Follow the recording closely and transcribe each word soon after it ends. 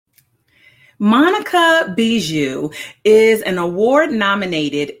Monica Bijoux is an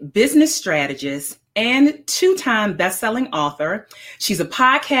award-nominated business strategist and two-time best-selling author. She's a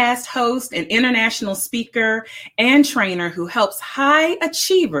podcast host, an international speaker, and trainer who helps high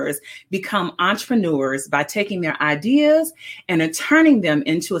achievers become entrepreneurs by taking their ideas and turning them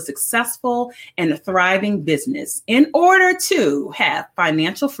into a successful and thriving business in order to have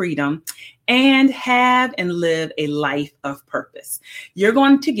financial freedom and have and live a life of purpose. You're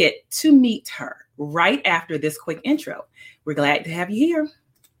going to get to meet her right after this quick intro. We're glad to have you here.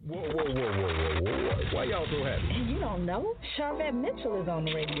 Whoa. Why y'all so happy? You don't know? Charvette Mitchell is on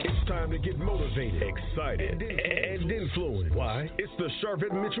the radio. It's time to get motivated, excited, and influenced. Why? It's the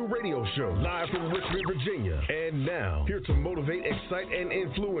Charvette Mitchell Radio Show, live from Richmond, Virginia. And now, here to motivate, excite, and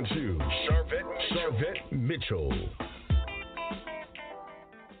influence you, Charvette Mitchell.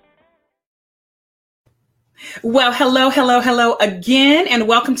 Well, hello again, and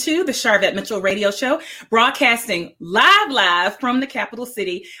welcome to the Charvette Mitchell Radio Show, broadcasting live from the capital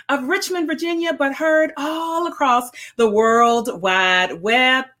city of Richmond, Virginia, but heard all across the World Wide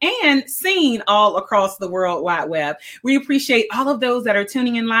Web and seen all across the World Wide Web. We appreciate all of those that are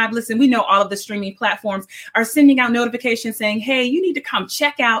tuning in live. Listen, we know all of the streaming platforms are sending out notifications saying, hey, you need to come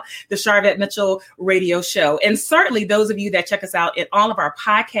check out the Charvette Mitchell Radio Show. And certainly those of you that check us out in all of our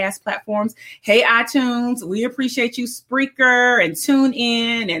podcast platforms, hey, iTunes, we appreciate you, Spreaker and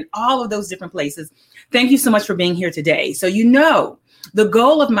TuneIn and all of those different places. Thank you so much for being here today. So you know, the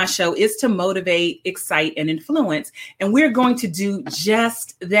goal of my show is to motivate, excite, and influence. And we're going to do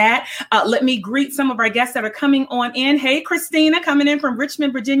just that. Let me greet some of our guests that are coming on in. Hey, Christina, coming in from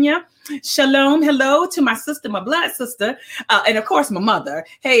Richmond, Virginia. Shalom. Hello to my sister, my blood sister, and of course, my mother.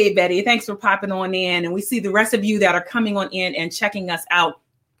 Hey, Betty, thanks for popping on in. And we see the rest of you that are coming on in and checking us out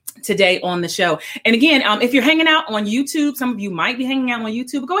today on the show. And again, if you're hanging out on YouTube, some of you might be hanging out on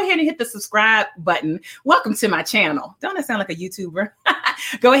YouTube, go ahead and hit the subscribe button. Welcome to my channel. Don't that sound like a YouTuber?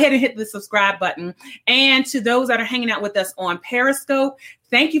 Go ahead and hit the subscribe button. And to those that are hanging out with us on Periscope,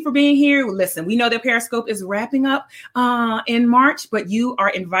 thank you for being here. Listen, we know that Periscope is wrapping up in March, but you are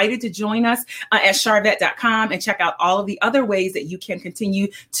invited to join us at charvette.com and check out all of the other ways that you can continue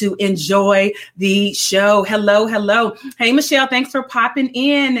to enjoy the show. Hello. Hey, Michelle, thanks for popping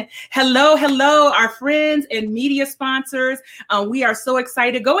in. Hello, our friends and media sponsors. We are so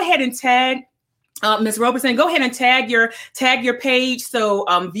excited. Go ahead and tag Ms. Robertson, go ahead and tag your page so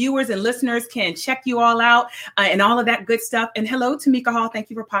viewers and listeners can check you all out and all of that good stuff. And hello, Tamika Hall.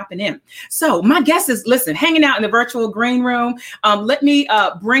 Thank you for popping in. So my guest is, hanging out in the virtual green room. Let me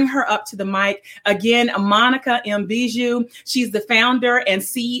bring her up to the mic. Again, Monica M. Bijoux. She's the founder and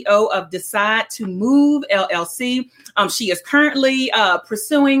CEO of Decide to Move, LLC. She is currently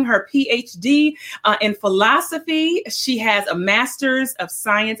pursuing her PhD in philosophy. She has a master's of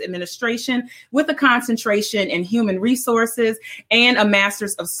science administration with a concentration in human resources and a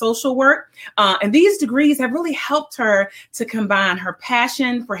master's of social work. And these degrees have really helped her to combine her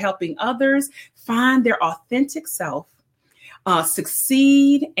passion for helping others find their authentic self,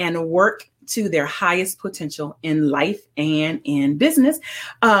 succeed, and work to their highest potential in life and in business.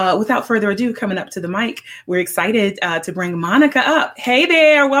 Without further ado, coming up to the mic, we're excited to bring Monica up. Hey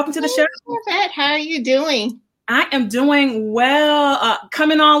there, welcome to the show. Yvette, how are you doing? I am doing well.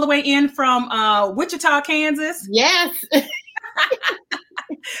 Coming all the way in from Wichita, Kansas. Yes.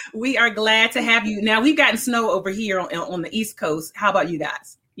 We are glad to have you. Now, we've gotten snow over here on the East Coast. How about you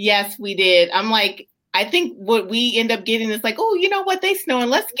guys? Yes, we did. I think what we end up getting is like, oh, you know what? They snowing.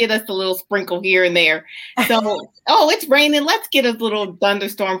 Let's get us a little sprinkle here and there. So, it's raining. Let's get a little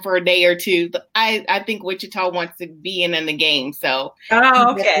thunderstorm for a day or two. I think Wichita wants to be in the game. So,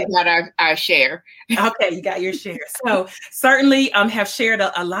 okay. We got our share. Okay, you got your share. So certainly have shared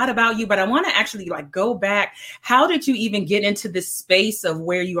a lot about you, but I want to actually go back. How did you even get into this space of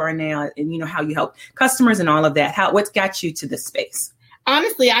where you are now and, how you help customers and all of that? What's got you to this space?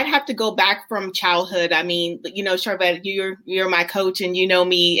 Honestly, I'd have to go back from childhood. I mean, Charvette, you're my coach and you know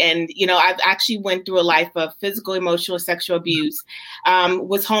me. And, I've actually went through a life of physical, emotional, sexual abuse,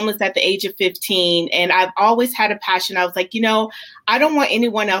 was homeless at the age of 15. And I've always had a passion. I was like, I don't want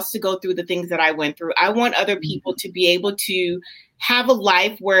anyone else to go through the things that I went through. I want other people to be able to have a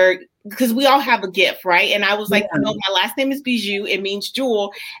life because we all have a gift, right? And I was like, my last name is Bijoux. It means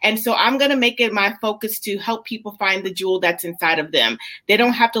jewel. And so I'm going to make it my focus to help people find the jewel that's inside of them. They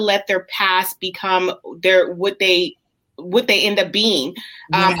don't have to let their past become what they what they end up being.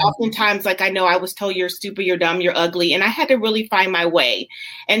 Oftentimes, like, I know I was told you're stupid, you're dumb, you're ugly, and I had to really find my way.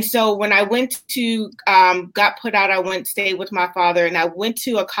 And so when I went to, got put out, I went stayed with my father, and I went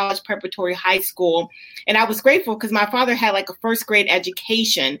to a college preparatory high school. And I was grateful because my father had like a first grade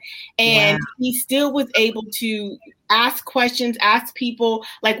education, and he still was able to ask questions, ask people,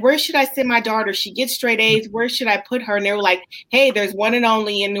 like, where should I send my daughter? She gets straight A's. Where should I put her? And they were like, hey, there's one and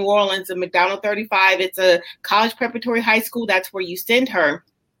only in New Orleans, a McDonald 35. It's a college preparatory high school. That's where you send her.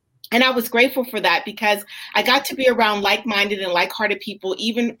 And I was grateful for that because I got to be around like-minded and like-hearted people,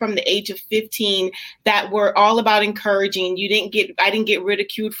 even from the age of 15, that were all about encouraging. I didn't get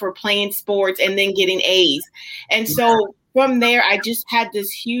ridiculed for playing sports and then getting A's. And so from there, I just had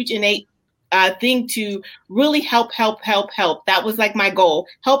this huge innate thing to really help. That was like my goal,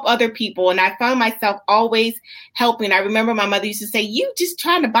 help other people. And I found myself always helping. I remember my mother used to say, you just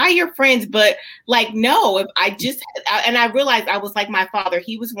trying to buy your friends, but like, no, if I just, and I realized I was like my father.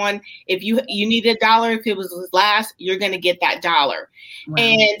 He was one, if you needed $1, if it was his last, you're going to get that $1. Wow.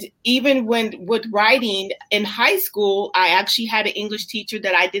 And even with writing in high school, I actually had an English teacher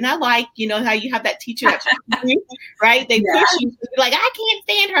that I did not like. You know how you have that teacher that right? They push you, like, I can't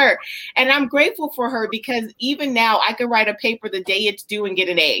stand her. And I'm grateful for her because even now I could write a paper the day it's due and get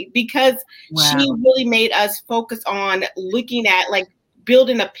an A because she really made us focus on looking at like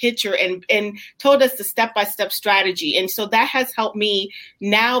building a picture and told us the step-by-step strategy. And so that has helped me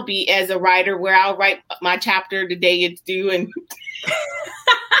now be as a writer where I'll write my chapter the day it's due and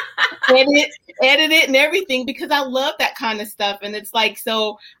edit it and everything because I love that kind of stuff. And it's like,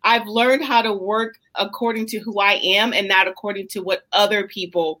 so I've learned how to work according to who I am and not according to what other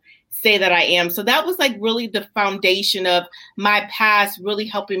people say that I am. So that was like really the foundation of my past, really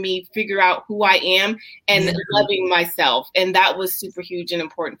helping me figure out who I am and loving myself. And that was super huge and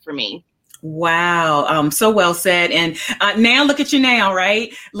important for me. Wow. So well said. And now look at you now,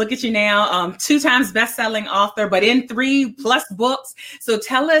 right? Look at you now. 2 times best-selling author, but in 3+ books. So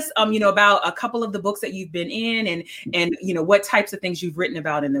tell us, about a couple of the books that you've been in and, what types of things you've written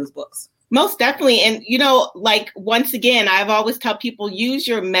about in those books. Most definitely. And, like, once again, I've always tell people use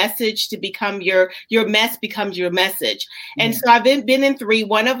your message to become your mess becomes your message. And so I've been in 3.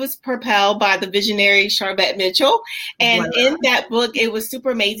 One of us Propel by the visionary Charvette Mitchell. And in that book, it was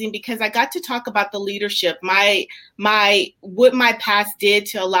super amazing because I got to talk about the leadership, what my past did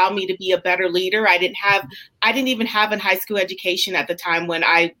to allow me to be a better leader. I didn't even have a high school education at the time when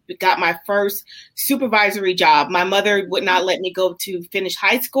I got my first supervisory job. My mother would not let me go to finish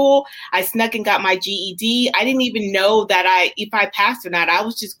high school. I snuck and got my GED. I didn't even know that if I passed or not. I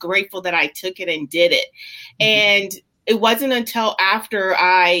was just grateful that I took it and did it. And it wasn't until after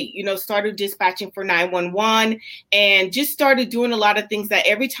I, started dispatching for 911 and just started doing a lot of things that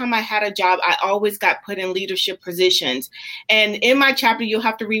every time I had a job, I always got put in leadership positions. And in my chapter, you'll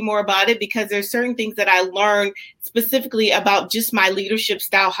have to read more about it because there's certain things that I learned specifically about just my leadership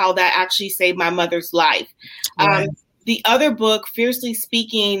style, how that actually saved my mother's life. The other book, Fiercely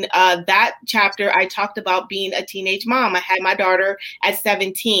Speaking, that chapter, I talked about being a teenage mom. I had my daughter at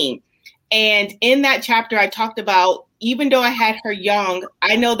 17. And in that chapter, I talked about, even though I had her young,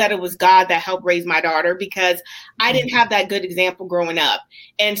 I know that it was God that helped raise my daughter because I didn't have that good example growing up.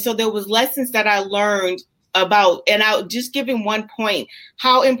 And so there was lessons that I learned about, and I'll just give in one point,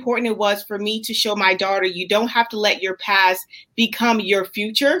 how important it was for me to show my daughter, you don't have to let your past become your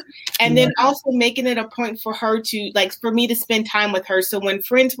future. And then also making it a point for her to, like, for me to spend time with her. So when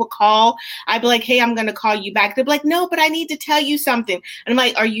friends would call, I'd be like, hey, I'm going to call you back. They'd be like, no, but I need to tell you something. And I'm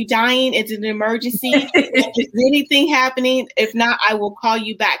like, are you dying? Is it an emergency? Is anything happening? If not, I will call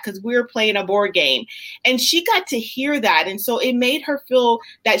you back because we're playing a board game. And she got to hear that. And so it made her feel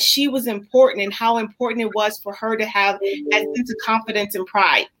that she was important and how important it was for her to have that sense of confidence and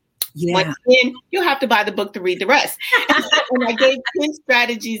pride. Once again, you'll have to buy the book to read the rest. And I gave 10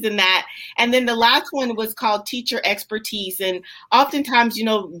 strategies in that. And then the last one was called Teacher Expertise. And oftentimes,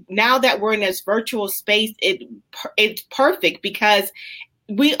 now that we're in this virtual space, it's perfect because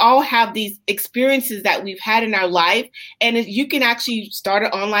we all have these experiences that we've had in our life. And you can actually start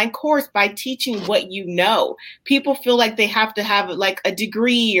an online course by teaching what you know. People feel like they have to have like a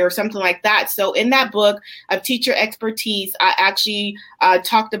degree or something like that. So in that book of Teacher Expertise, I actually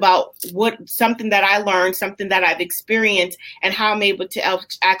talked about something that I learned, something that I've experienced, and how I'm able to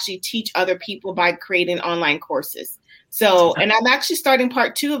actually teach other people by creating online courses. So, and I'm actually starting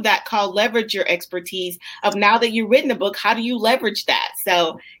part 2 of that called Leverage Your Expertise, of now that you've written a book, how do you leverage that?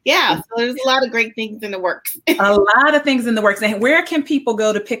 So yeah, so there's a lot of great things in the works. A lot of things in the works. And where can people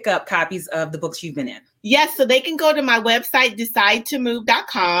go to pick up copies of the books you've been in? Yes, so they can go to my website,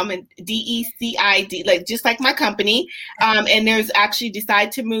 decidetomove.com, and DECID, like just like my company. And there's actually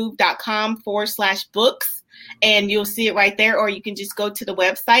decidetomove.com/books. And you'll see it right there, or you can just go to the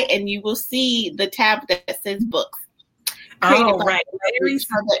website and you will see the tab that says books. Oh, right.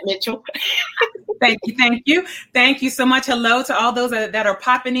 Charvette Mitchell. Thank you so much. Hello to all those that are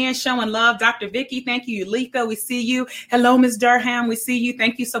popping in, showing love. Dr. Vicky, thank you. Ulika, we see you. Hello, Ms. Durham, we see you.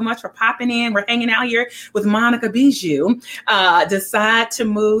 Thank you so much for popping in. We're hanging out here with Monica Bijoux, Decide to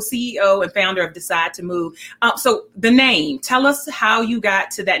Move, CEO and founder of Decide to Move. So the name, tell us how you got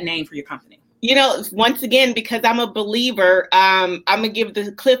to that name for your company. You know, once again, because I'm a believer, I'm going to give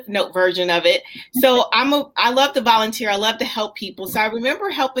the Cliff Note version of it. So I love to volunteer. I love to help people. So I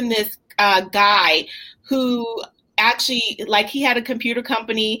remember helping this guy who actually, like, he had a computer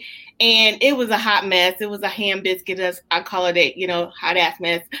company and it was a hot mess. It was a ham biscuit, as I call it, hot ass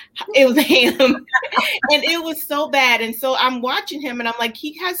mess. It was a ham and it was so bad. And so I'm watching him and I'm like,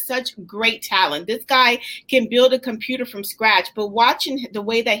 he has such great talent. This guy can build a computer from scratch, but watching the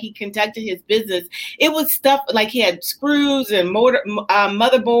way that he conducted his business, it was stuff like he had screws and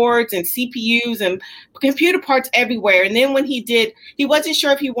motherboards and CPUs and computer parts everywhere. And then when he wasn't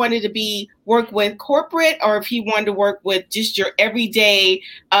sure if he wanted to work with corporate or if he wanted to work with just your everyday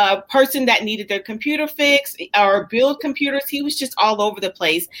person that needed their computer fixed or build computers. He was just all over the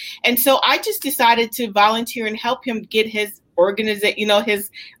place. And so I just decided to volunteer and help him get his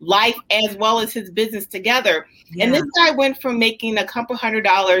his life as well as his business together. Yeah. And this guy went from making a couple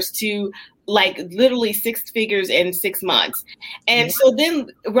 $100 to like literally 6 figures in 6 months. And so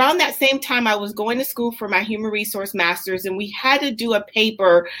then around that same time, I was going to school for my human resource master's, and we had to do a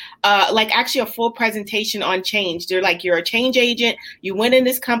paper, like actually a full presentation on change. They're like, you're a change agent. You went in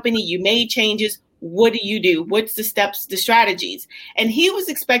this company, you made changes. What do you do? What's the steps, the strategies? And he was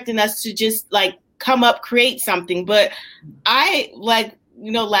expecting us to just like come up, create something. But I last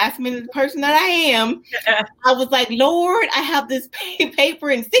minute person that I am, I was like, Lord, I have this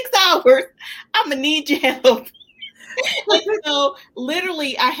paper in 6 hours. I'm going to need your help. And so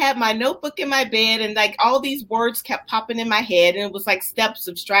literally I had my notebook in my bed and like all these words kept popping in my head. And it was like steps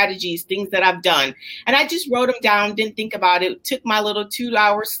of strategies, things that I've done. And I just wrote them down, didn't think about it. Took my little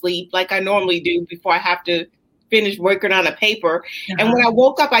 2-hour sleep like I normally do before I have to finish working on a paper. And when I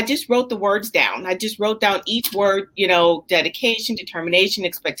woke up, I just wrote the words down. I just wrote down each word, dedication, determination,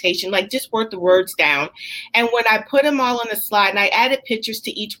 expectation, like just wrote the words down. And when I put them all on the slide, and I added pictures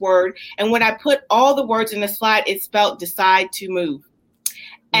to each word. And when I put all the words in the slide, it spelled decide to move.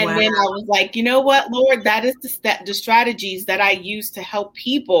 And then I was like, you know what, Lord, that is the strategies that I use to help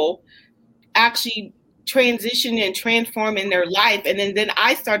people actually transition and transform in their life. And then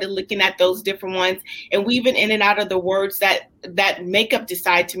I started looking at those different ones and weaving in and out of the words that make up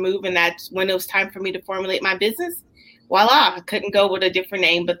Decide to Move. And that's when it was time for me to formulate my business. Voila, I couldn't go with a different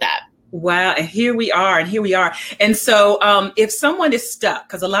name but that. Wow. And here we are. And so if someone is stuck,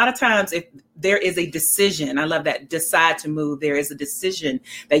 because a lot of times if there is a decision, I love that, decide to move, there is a decision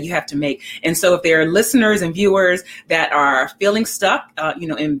that you have to make. And so if there are listeners and viewers that are feeling stuck,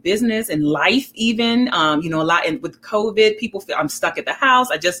 in business and life, even, a lot with COVID, people feel I'm stuck at the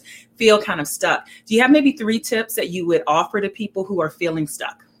house. I just feel kind of stuck. Do you have maybe 3 tips that you would offer to people who are feeling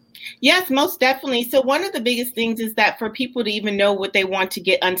stuck? Yes, most definitely. So one of the biggest things is that for people to even know what they want to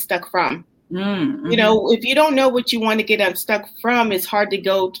get unstuck from. Mm-hmm. If you don't know what you want to get unstuck from, it's hard to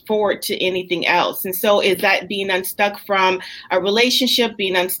go forward to anything else. And so is that being unstuck from a relationship,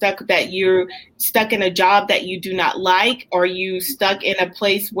 being unstuck that you're stuck in a job that you do not like, or you stuck in a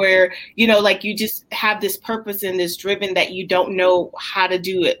place where, like you just have this purpose and this driven that you don't know how to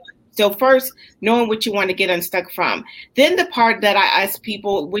do it. So first, knowing what you want to get unstuck from. Then the part that I ask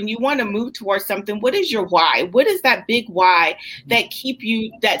people, when you want to move towards something, what is your why? What is that big why that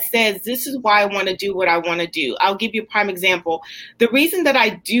says, this is why I want to do what I want to do? I'll give you a prime example. The reason that I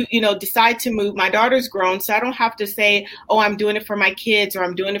do, decide to move, my daughter's grown, so I don't have to say, oh, I'm doing it for my kids or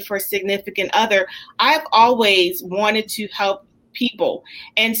I'm doing it for a significant other. I've always wanted to help people.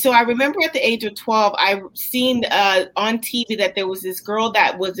 And so I remember at the age of 12, I seen on TV that there was this girl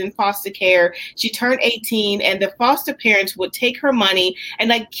that was in foster care. She turned 18 and the foster parents would take her money and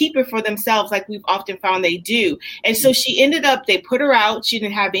like keep it for themselves, like we've often found they do. And so she ended up, they put her out. She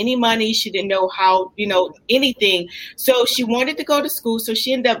didn't have any money. She didn't know how, anything. So she wanted to go to school. So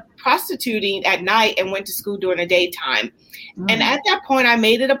she ended up prostituting at night and went to school during the daytime. And at that point, I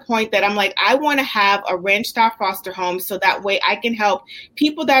made it a point that I'm like, I want to have a ranch-style foster home so that way I can help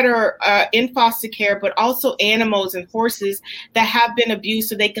people that are in foster care, but also animals and horses that have been abused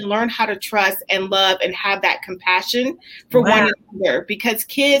so they can learn how to trust and love and have that compassion for one another. Because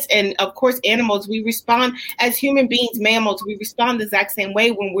kids and, of course, animals, we respond as human beings, mammals, we respond the exact same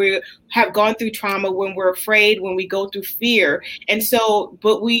way when we have gone through trauma, when we're afraid, when we go through fear. And so,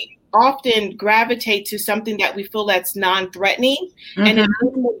 but we often gravitate to something that we feel that's non-threatening, and it's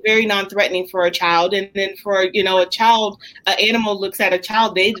very non-threatening for a child. And then for, you know, a child, an animal looks at a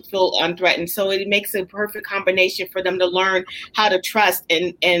child, they feel unthreatened. So it makes a perfect combination for them to learn how to trust.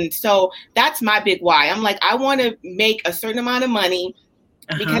 And so that's my big why. I'm like, I want to make a certain amount of money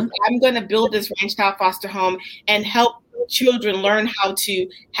because I'm going to build this ranch-style foster home and help children learn how to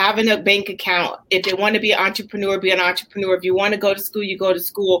have a bank account. If they want to be an entrepreneur, be an entrepreneur. If you want to go to school, you go to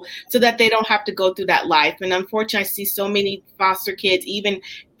school, so that they don't have to go through that life. And unfortunately, I see so many foster kids even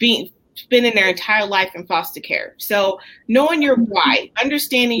spending their entire life in foster care. So knowing your why,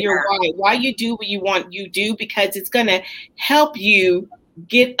 understanding your why you do what you want, you do, because it's going to help you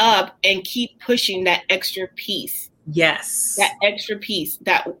get up and keep pushing that extra piece. Yes. That extra piece,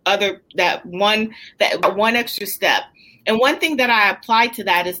 that one extra step. And one thing that I applied to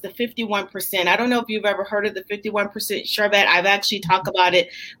that is the 51%. I don't know if you've ever heard of the 51%, Charvette. I've actually talked about it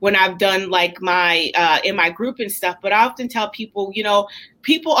when I've done like my, in my group and stuff, but I often tell people, you know,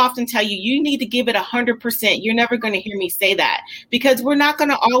 people often tell you, you need to give it 100%. You're never going to hear me say that because we're not going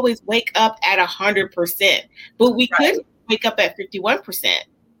to always wake up at 100%, but we could wake up at 51%.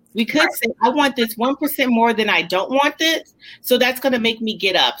 We could say, I want this 1% more than I don't want this. So that's going to make me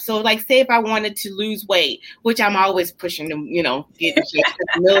get up. So like, say if I wanted to lose weight, which I'm always pushing to, you know, get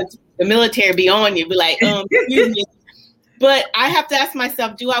the military be on you, be like, excuse me. But I have to ask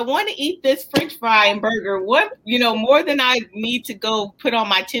myself, do I want to eat this French fry and burger? What, you know, more than I need to go put on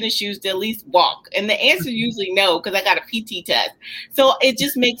my tennis shoes to at least walk? And the answer is usually no, because I got a PT test. So it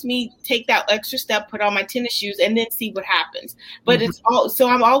just makes me take that extra step, put on my tennis shoes, and then see what happens. But it's all, so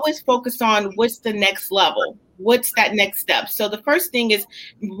I'm always focused on what's the next level. What's that next step? So the first thing is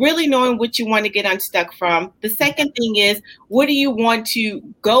really knowing what you want to get unstuck from. The second thing is, what do you want to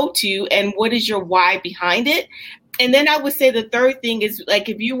go to and what is your why behind it? And then I would say the third thing is, like,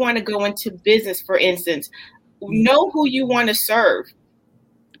 if you want to go into business, for instance, know who you want to serve.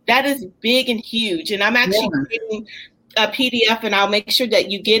 That is big and huge. And I'm actually creating a PDF, and I'll make sure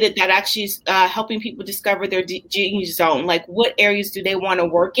that you get it, that actually is helping people discover their genius zone. Like, what areas do they want to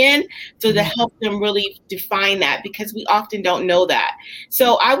work in? So to help them really define that, because we often don't know that.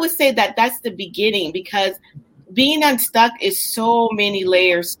 So I would say that that's the beginning, because being unstuck is so many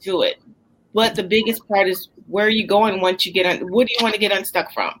layers to it. But the biggest part is, where are you going once you get what do you want to get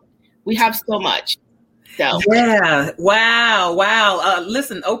unstuck from? We have so much. So yeah, wow.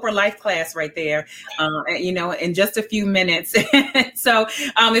 Listen, Oprah Life class right there. You know, in just a few minutes. So,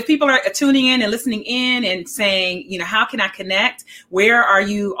 if people are tuning in and listening in and saying, you know, how can I connect? Where are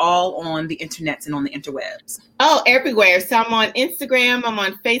you all on the internet and on the interwebs? Oh, everywhere. So I'm on Instagram. I'm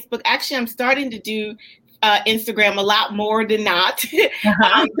on Facebook. Actually, I'm starting to do Instagram a lot more than not.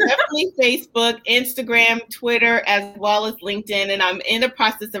 Definitely Facebook, Instagram, Twitter, as well as LinkedIn. And I'm in the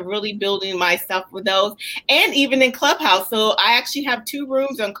process of really building myself with those, and even in Clubhouse. So I actually have 2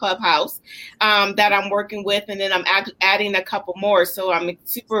 rooms on Clubhouse that I'm working with, and then I'm adding a couple more. So I'm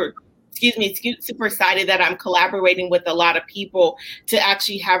super excited that I'm collaborating with a lot of people to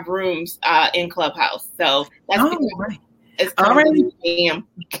actually have rooms in Clubhouse. So that's all right.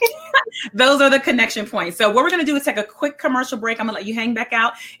 Those are the connection points. So what we're going to do is take a quick commercial break. I'm going to let you hang back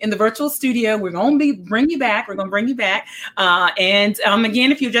out in the virtual studio. We're going to bring you back. And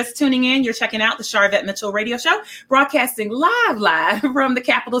again, if you're just tuning in, you're checking out the Charvette Mitchell Radio Show, broadcasting live from the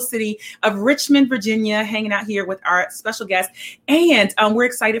capital city of Richmond, Virginia, hanging out here with our special guest. And we're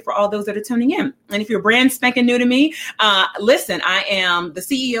excited for all those that are tuning in. And if you're brand spanking new to me, listen, I am the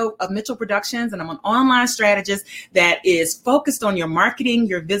CEO of Mitchell Productions, and I'm an online strategist that is focused on your marketing,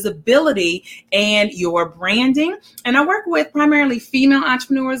 your visibility, and your branding. And I work with primarily female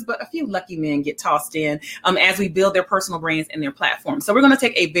entrepreneurs, but a few lucky men get tossed in as we build their personal brands and their platforms. So we're going to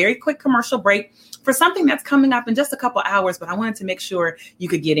take a very quick commercial break for something that's coming up in just a couple hours, but I wanted to make sure you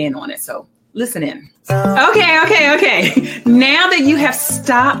could get in on it. So listen in. Okay. Now that you have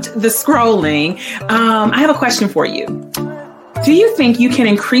stopped the scrolling, I have a question for you. Do you think you can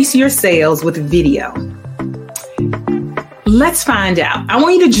increase your sales with video? Let's find out. I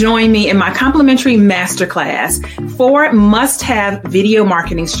want you to join me in my complimentary masterclass for must-have video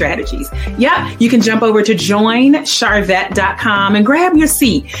marketing strategies. Yeah, you can jump over to joincharvette.com and grab your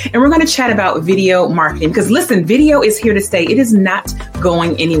seat. And we're going to chat about video marketing because listen, video is here to stay. It is not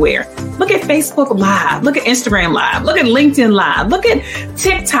going anywhere. Look at Facebook Live. Look at Instagram Live. Look at LinkedIn Live. Look at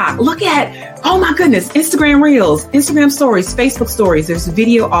TikTok. Look at, oh my goodness, Instagram Reels, Instagram Stories, Facebook Stories. There's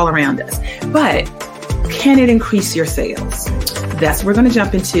video all around us. But can it increase your sales? That's what we're going to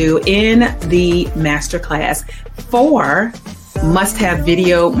jump into in the masterclass for must-have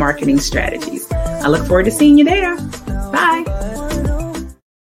video marketing strategies. I look forward to seeing you there. Bye.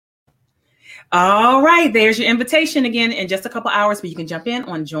 All right, there's your invitation again in just a couple hours, but you can jump in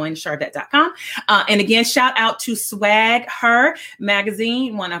on joincharvette.com. And again, shout out to Swag Her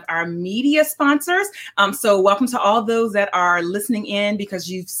Magazine, one of our media sponsors. So welcome to all those that are listening in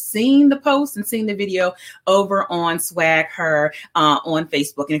because you've seen the post and seen the video over on Swag Her on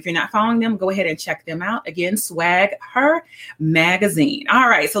Facebook. And if you're not following them, go ahead and check them out. Again, Swag Her Magazine. All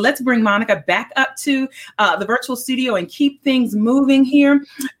right, so let's bring Monica back up to the virtual studio and keep things moving here.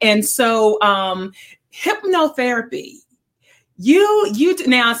 And so, hypnotherapy. You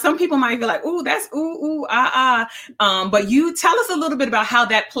now some people might be like, "Ooh, that's but you tell us a little bit about how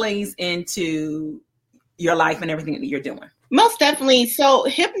that plays into your life and everything that you're doing. Most definitely. So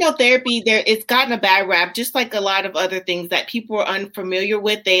hypnotherapy, it's gotten a bad rap, just like a lot of other things that people are unfamiliar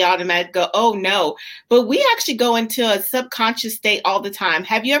with. They automatically go, oh no. But we actually go into a subconscious state all the time.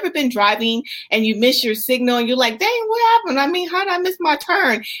 Have you ever been driving and you miss your signal and you're like, dang, what happened? I mean, how did I miss my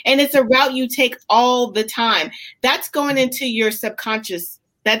turn? And it's a route you take all the time. That's going into your subconscious.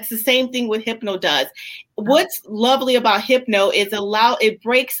 That's the same thing what hypno does. What's lovely about hypno is it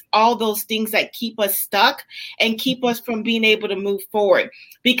breaks all those things that keep us stuck and keep us from being able to move forward.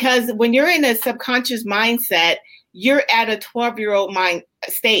 Because when you're in a subconscious mindset, you're at a 12-year-old mind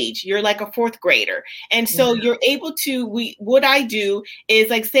stage. You're like a fourth grader. And so you're able to, what I do is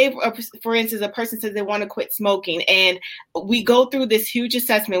like, say, for instance, a person says they want to quit smoking. And we go through this huge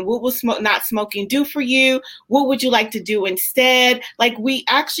assessment. What will not smoking do for you? What would you like to do instead? Like we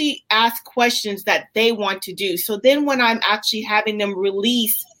actually ask questions that they want to do. So then when I'm actually having them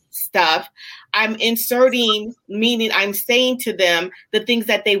release stuff, I'm inserting, meaning I'm saying to them the things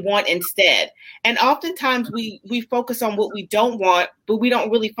that they want instead. And oftentimes we focus on what we don't want, but we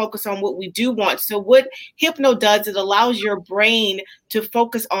don't really focus on what we do want. So what hypno does, it allows your brain to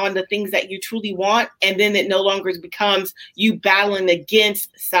focus on the things that you truly want. And then it no longer becomes you battling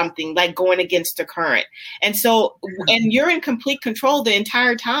against something, like going against the current. And so, and you're in complete control the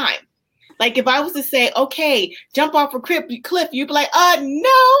entire time. Like if I was to say, okay, jump off a cliff, you'd be like,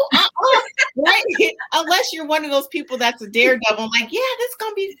 no, right? Unless you're one of those people that's a daredevil, like, yeah, this is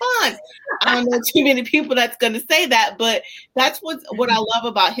going to be fun. I don't know too many people that's going to say that, but that's what I love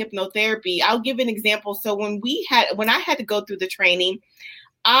about hypnotherapy. I'll give an example. So when I had to go through the training,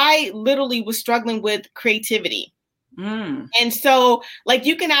 I literally was struggling with creativity. And so like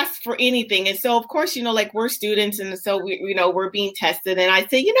you can ask for anything. And so of course, like we're students and so we're being tested. And I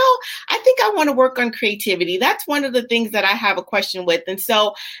say, I think I want to work on creativity. That's one of the things that I have a question with. And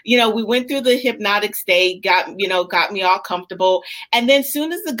so, we went through the hypnotic state, got me all comfortable. And then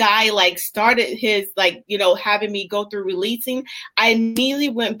soon as the guy like started his having me go through releasing, I immediately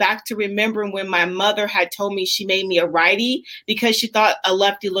went back to remembering when my mother had told me she made me a righty because she thought a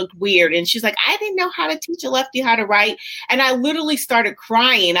lefty looked weird. And she's like, I didn't know how to teach a lefty how to write. And I literally started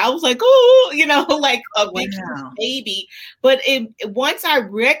crying. I was like, oh, like a big baby. But once I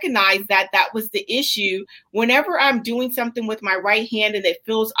recognized that was the issue, whenever I'm doing something with my right hand and it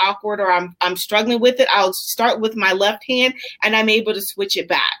feels awkward or I'm struggling with it, I'll start with my left hand and I'm able to switch it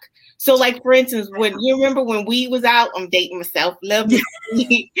back. So like, for instance, when you remember when we was out, I'm dating myself, love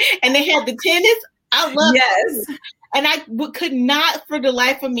me, and they had the tennis, I love it. And I could not for the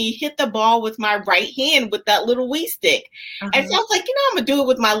life of me hit the ball with my right hand with that little Wii stick. And so I was like, I'm going to do it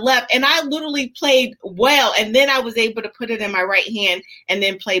with my left. And I literally played well. And then I was able to put it in my right hand and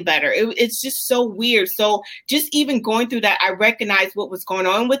then play better. It's just so weird. So just even going through that, I recognized what was going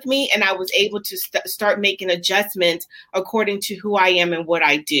on with me. And I was able to start making adjustments according to who I am and what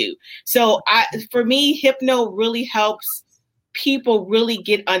I do. So for me, hypno really helps people really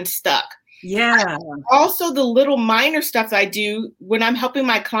get unstuck. Yeah. Also, the little minor stuff I do when I'm helping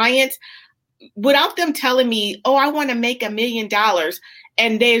my clients, without them telling me, oh, I want to make $1 million.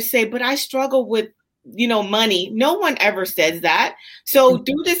 And they say, but I struggle with, money. No one ever says that. So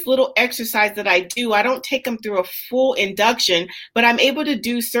do this little exercise that I do. I don't take them through a full induction, but I'm able to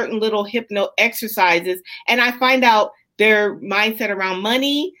do certain little hypno exercises. And I find out their mindset around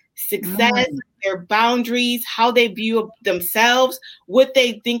money, success, their boundaries, how they view themselves, what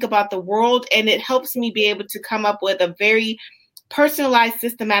they think about the world. And it helps me be able to come up with a very personalized,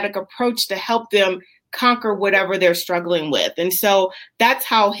 systematic approach to help them conquer whatever they're struggling with. And so that's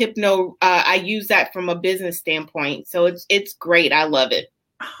how I use that from a business standpoint. So it's great. I love it.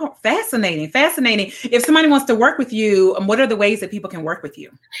 Oh, fascinating. If somebody wants to work with you, what are the ways that people can work with you?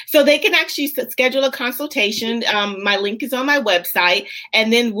 So they can actually schedule a consultation. My link is on my website,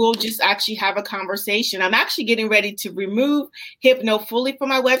 and then we'll just actually have a conversation. I'm actually getting ready to remove Hypno fully from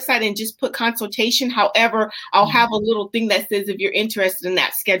my website and just put consultation. However, I'll have a little thing that says, if you're interested in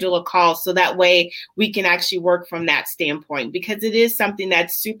that, schedule a call. So that way we can actually work from that standpoint, because it is something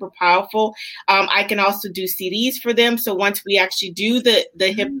that's super powerful. I can also do CDs for them. So once we actually do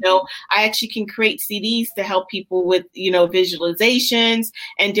the Hypno, I actually can create CDs to help people with, visualizations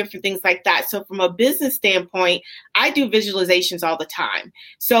and different things like that. So from a business standpoint, I do visualizations all the time.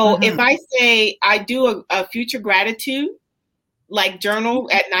 So if I say I do a future gratitude, like journal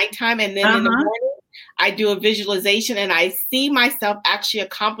at nighttime, and then in the morning, I do a visualization and I see myself actually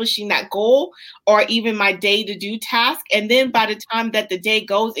accomplishing that goal or even my day to do task. And then by the time that the day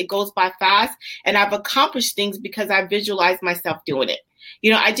goes, it goes by fast, and I've accomplished things because I visualize myself doing it.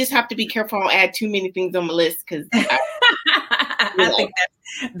 I just have to be careful. I don't add too many things on my list, because I think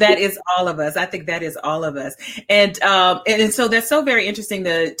that is all of us. And so that's so very interesting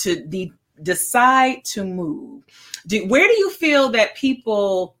to decide to move. Where do you feel that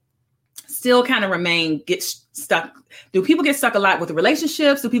people still kind of get stuck? Do people get stuck a lot with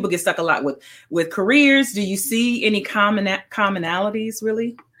relationships? Do people get stuck a lot with careers? Do you see any commonalities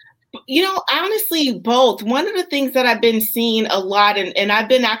really? Honestly, both. One of the things that I've been seeing a lot, and I've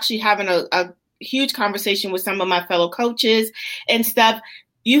been actually having a huge conversation with some of my fellow coaches and stuff.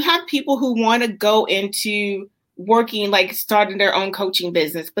 You have people who want to go into working, like starting their own coaching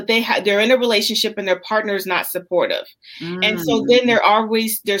business, but they're in a relationship and their partner is not supportive. And so then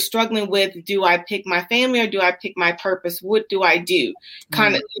they're struggling with, do I pick my family or do I pick my purpose? What do I do?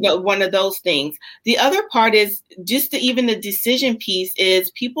 Kind of, one of those things. The other part is just even the decision piece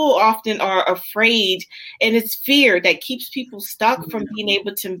is people often are afraid, and it's fear that keeps people stuck from being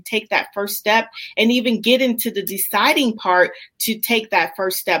able to take that first step and even get into the deciding part to take that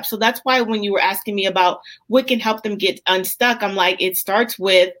first step. So that's why when you were asking me about what can help them get unstuck, I'm like, it starts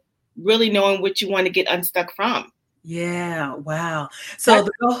with really knowing what you want to get unstuck from. Yeah. Wow. So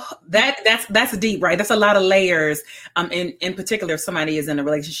that's deep, right? That's a lot of layers. In particular, if somebody is in a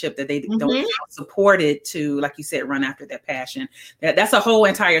relationship that they don't feel supported to, like you said, run after their passion. That's a whole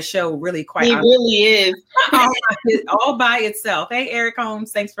entire show, really. Quite. It really is. all by itself. Hey, Eric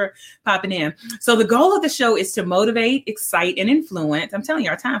Holmes, thanks for popping in. So the goal of the show is to motivate, excite, and influence. I'm telling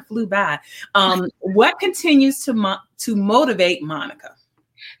you, our time flew by. What continues to motivate Monica?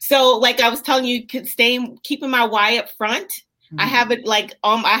 So like I was telling you, keeping my why up front. I have it like,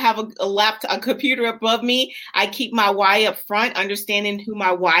 I have a laptop, a computer above me. I keep my why up front, understanding who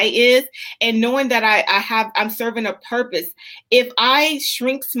my why is and knowing that I'm serving a purpose. If I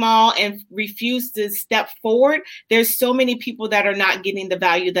shrink small and refuse to step forward, there's so many people that are not getting the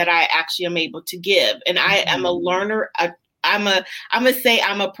value that I actually am able to give. And I am a learner, I'm gonna say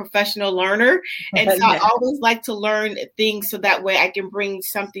I'm a professional learner. And so I always like to learn things so that way I can bring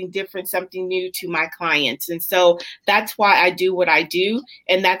something different, something new to my clients. And so that's why I do what I do.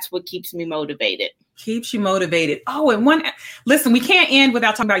 And that's what keeps me motivated. Keeps you motivated. Oh, and listen, we can't end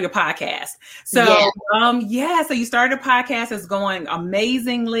without talking about your podcast. So, so you started a podcast. It's going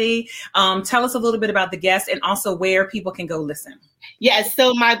amazingly. Tell us a little bit about the guests and also where people can go listen. Yes.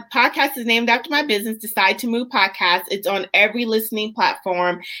 So my podcast is named after my business, Decide to Move Podcast. It's on every listening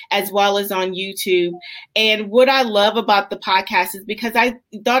platform as well as on YouTube. And what I love about the podcast is because I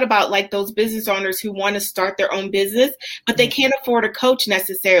thought about like those business owners who want to start their own business, but they can't afford a coach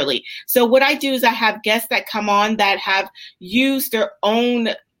necessarily. So what I do is I have guests that come on that have used their own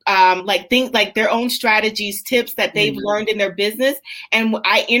their own strategies, tips that they've learned in their business. And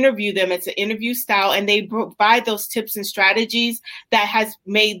I interview them. It's an interview style, and they provide those tips and strategies that has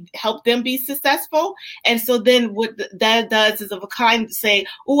helped them be successful. And so then what that does is, if a client say,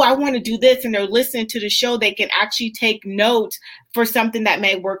 oh, I want to do this, and they're listening to the show, they can actually take notes for something that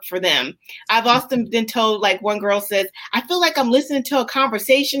may work for them. I've often been told, like one girl says, I feel like I'm listening to a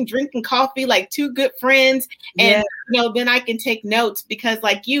conversation, drinking coffee, like two good friends. And, then I can take notes because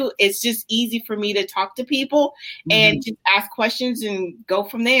like you, it's just easy for me to talk to people and just ask questions and go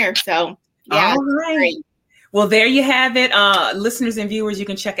from there. So, yeah. All right. Great. Well, there you have it. Listeners and viewers, you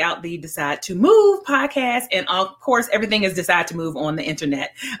can check out the Decide to Move podcast. And of course, everything is Decide to Move on the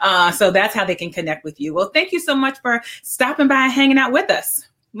internet. So that's how they can connect with you. Well, thank you so much for stopping by and hanging out with us.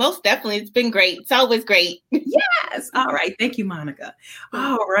 Most definitely. It's been great. It's always great. Yes. All right. Thank you, Monica.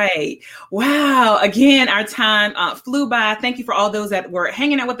 All right. Wow. Again, our time flew by. Thank you for all those that were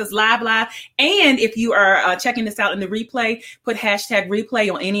hanging out with us live. And if you are checking this out in the replay, put hashtag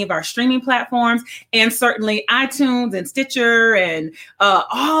replay on any of our streaming platforms, and certainly iTunes and Stitcher and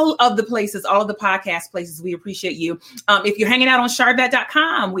all of the places, all of the podcast places. We appreciate you. If you're hanging out on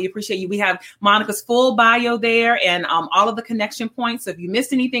Charvette.com, we appreciate you. We have Monica's full bio there and all of the connection points. So if you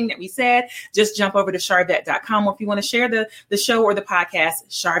missed anything that we said, just jump over to Charvette.com, or if you want to share the show or the podcast,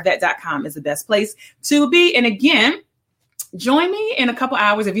 Charvette.com is the best place to be. And again, join me in a couple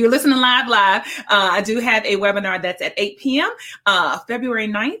hours. If you're listening live, I do have a webinar that's at 8 p.m. February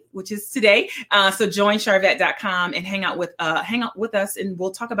 9th, which is today. So join Charvette.com and hang out with us, and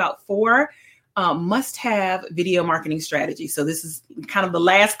we'll talk about 4 must-have video marketing strategies. So this is kind of the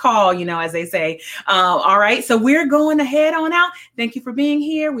last call, as they say. All right. So we're going to head on out. Thank you for being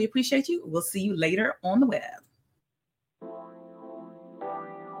here. We appreciate you. We'll see you later on the web.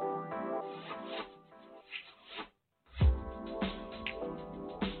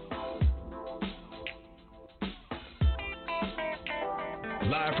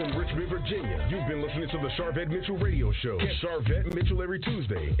 Live from Richmond, Virginia, you've been listening to the Charvette Mitchell Radio Show. Get Charvette Mitchell every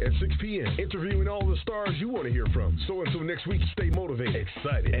Tuesday at 6 p.m., interviewing all the stars you want to hear from. So until next week, stay motivated,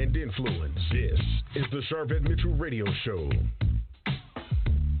 excited, and influenced. This is the Charvette Mitchell Radio Show.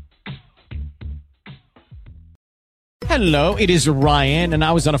 Hello, it is Ryan, and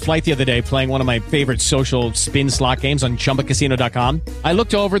I was on a flight the other day playing one of my favorite social spin slot games on ChumbaCasino.com. I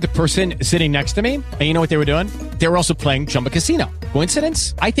looked over at the person sitting next to me, and you know what they were doing? They were also playing Chumba Casino.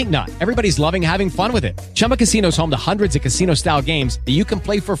 Coincidence? I think not. Everybody's loving having fun with it. Chumba Casino is home to hundreds of casino-style games that you can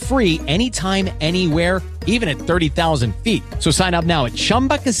play for free anytime, anywhere, even at 30,000 feet. So sign up now at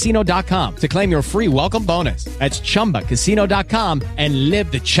ChumbaCasino.com to claim your free welcome bonus. That's ChumbaCasino.com and live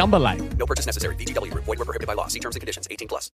the Chumba life. No purchase necessary. VGW. Void where prohibited by law. See terms and conditions. 18+.